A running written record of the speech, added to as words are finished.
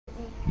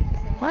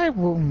Why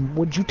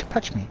would you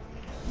touch me?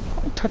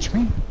 Don't touch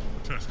me.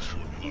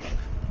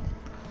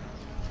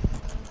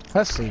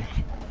 Let's see.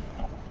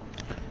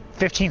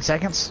 15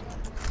 seconds.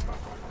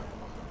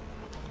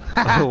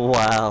 Oh,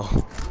 wow.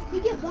 You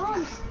get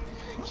bombs.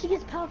 She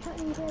gets power cut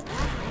and you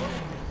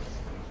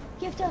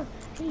gift of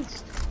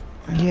haste.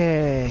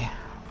 Yay.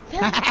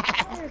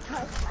 Fire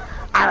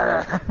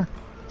cut.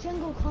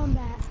 Jungle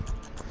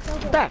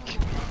combat. Back.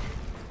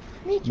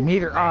 Nature.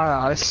 Neither.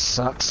 Ah, this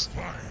sucks.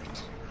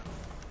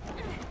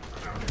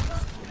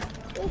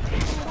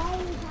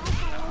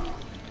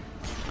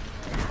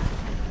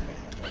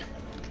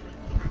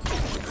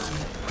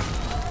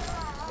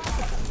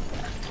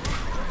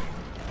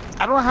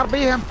 I don't know how to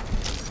beat him.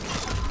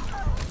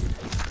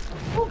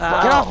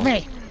 Ow. Get off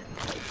me.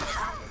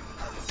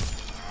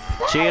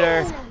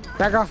 Cheater.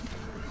 Back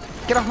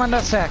off. Get off my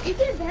nutsack. You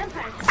did a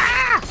vampire.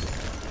 Ah!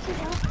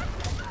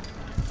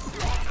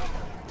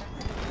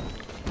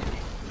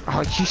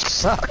 Oh, you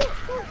suck.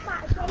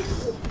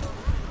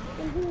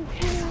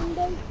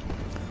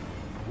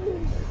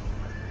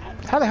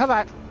 How the hell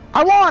that?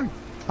 I won!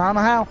 I don't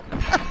know how.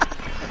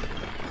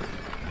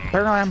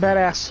 Apparently I'm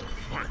badass.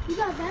 You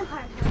got a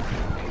vampire.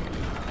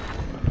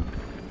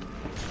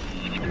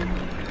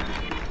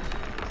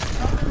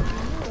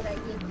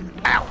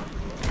 Ow!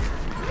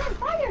 Man,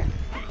 fire!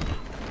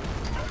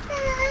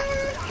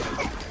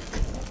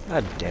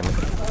 God damn it.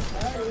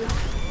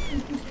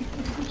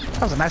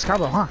 That was a nice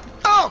combo, huh?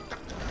 Oh!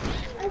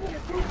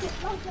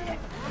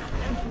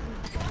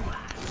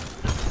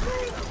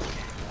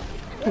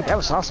 Dude, that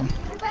was awesome.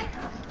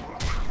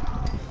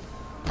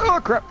 Oh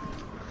crap!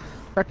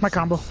 Wrecked my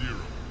combo.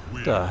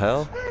 What the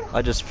hell?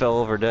 I just fell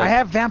over dead. I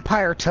have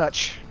vampire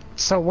touch,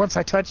 so once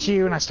I touch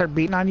you and I start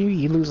beating on you,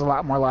 you lose a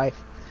lot more life.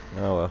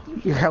 Oh well.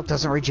 Your health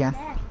doesn't regen.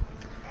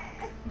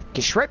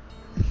 Get shredded.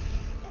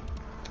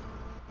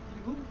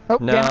 Oh,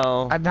 No. damn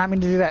it. I did not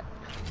mean to do that.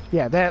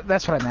 Yeah,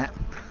 that's what I meant.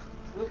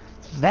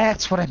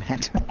 That's what I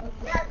meant.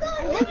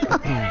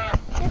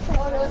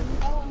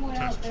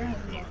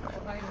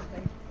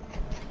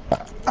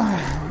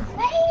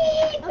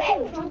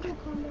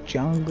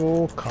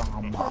 Jungle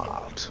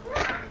combat.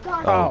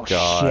 Oh,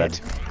 God.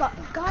 Shit.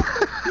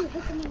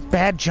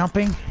 Bad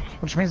jumping,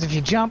 which means if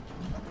you jump,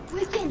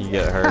 You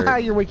get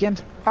hurt. you're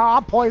weakened. Oh,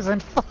 I'm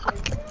poisoned.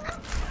 Fuck.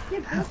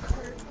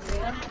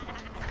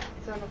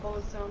 So Nicole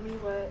was telling me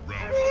what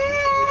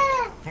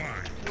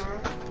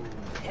tomorrow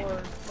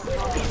or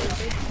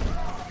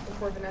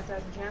before Vanessa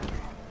has a chance.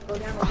 Go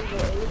down to legal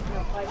aid and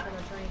apply for an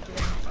attorney to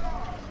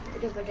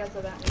because I guess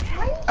of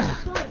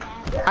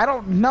that. I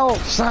don't know,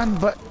 son,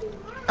 but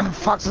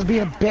Fox is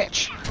being a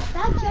bitch.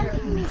 Stop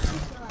jumping me.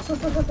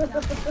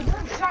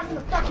 Shot in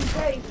the fucking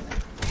face.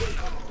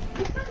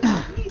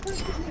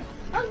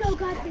 Oh no,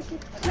 God, this is.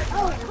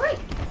 Oh, great!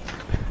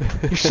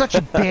 You're such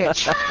a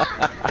bitch.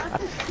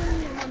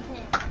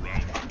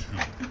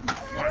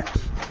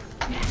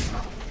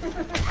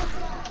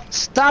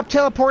 Stop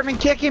teleporting and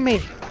kicking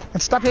me.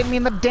 And stop hitting me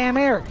in the damn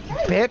air, you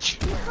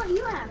bitch. What do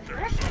you have?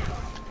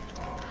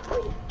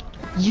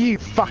 You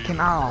fucking,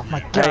 oh my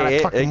god, I Hey,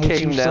 fucking it hate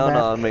came you so down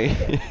bad. on me.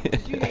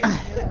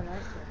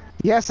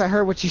 Yes, I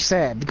heard what you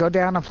said. Go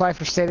down and apply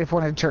for state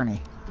appointed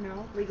attorney.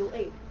 No, legal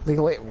aid.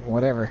 Legal aid,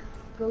 whatever.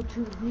 Go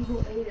to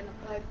legal aid and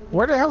apply for.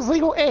 Where the hell's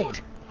legal aid?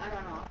 I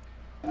don't know.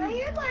 Well,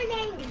 you're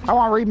learning. I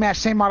want rematch,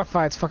 same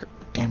modifieds, fucker.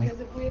 Damn it. Because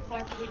if we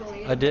apply for legal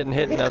aid, I didn't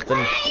hit nothing.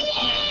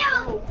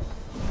 oh,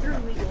 you're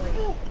in legal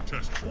aid.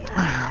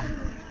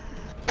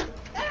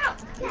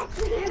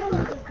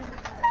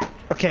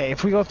 Okay,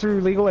 if we go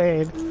through legal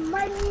aid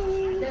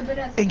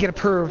and get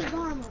approved.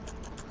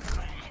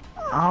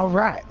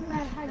 Alright.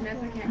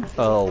 Vanessa can't.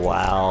 Oh,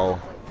 wow.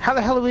 How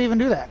the hell do we even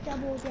do that?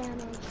 Double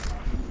damage.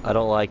 I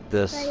don't like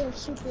this. Fail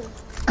super.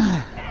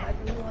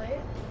 Legal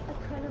aid.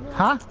 Incredible.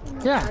 Huh?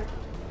 Yeah.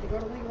 To go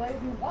to legal aid,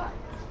 you apply.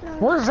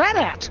 Where's that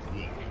at?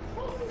 You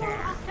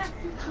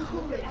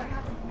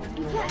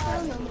can't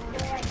fail no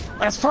more.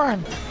 That's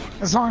fine.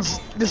 As long as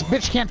this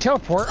bitch can't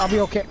teleport, I'll be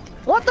okay.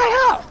 What the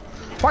hell?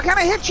 Why can't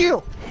I hit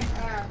you?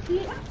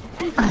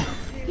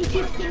 He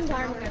keeps getting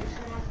armor.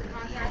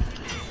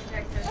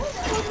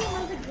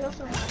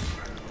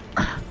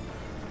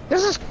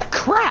 This is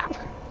crap.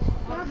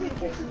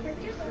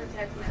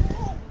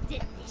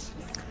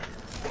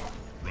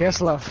 Yes,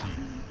 love.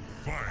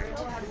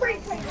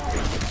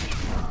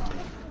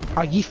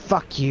 Oh, you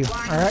fuck you.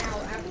 Alright.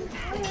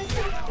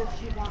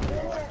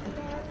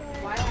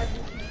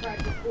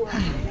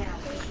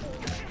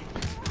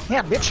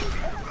 Yeah, bitch.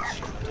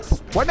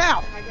 What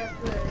now?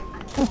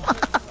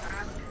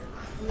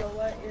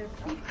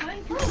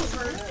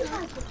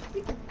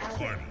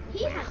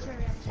 He has her.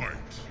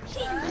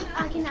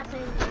 I cannot say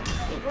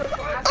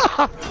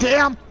Oh,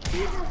 damn. he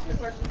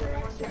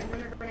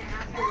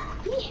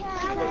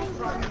has.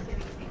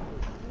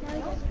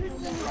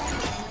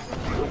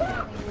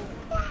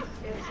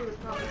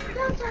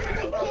 Don't touch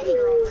the kitty.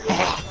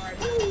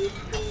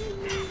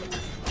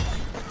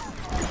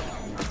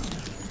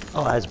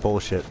 Oh, that's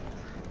bullshit.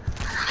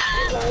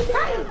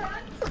 Fire!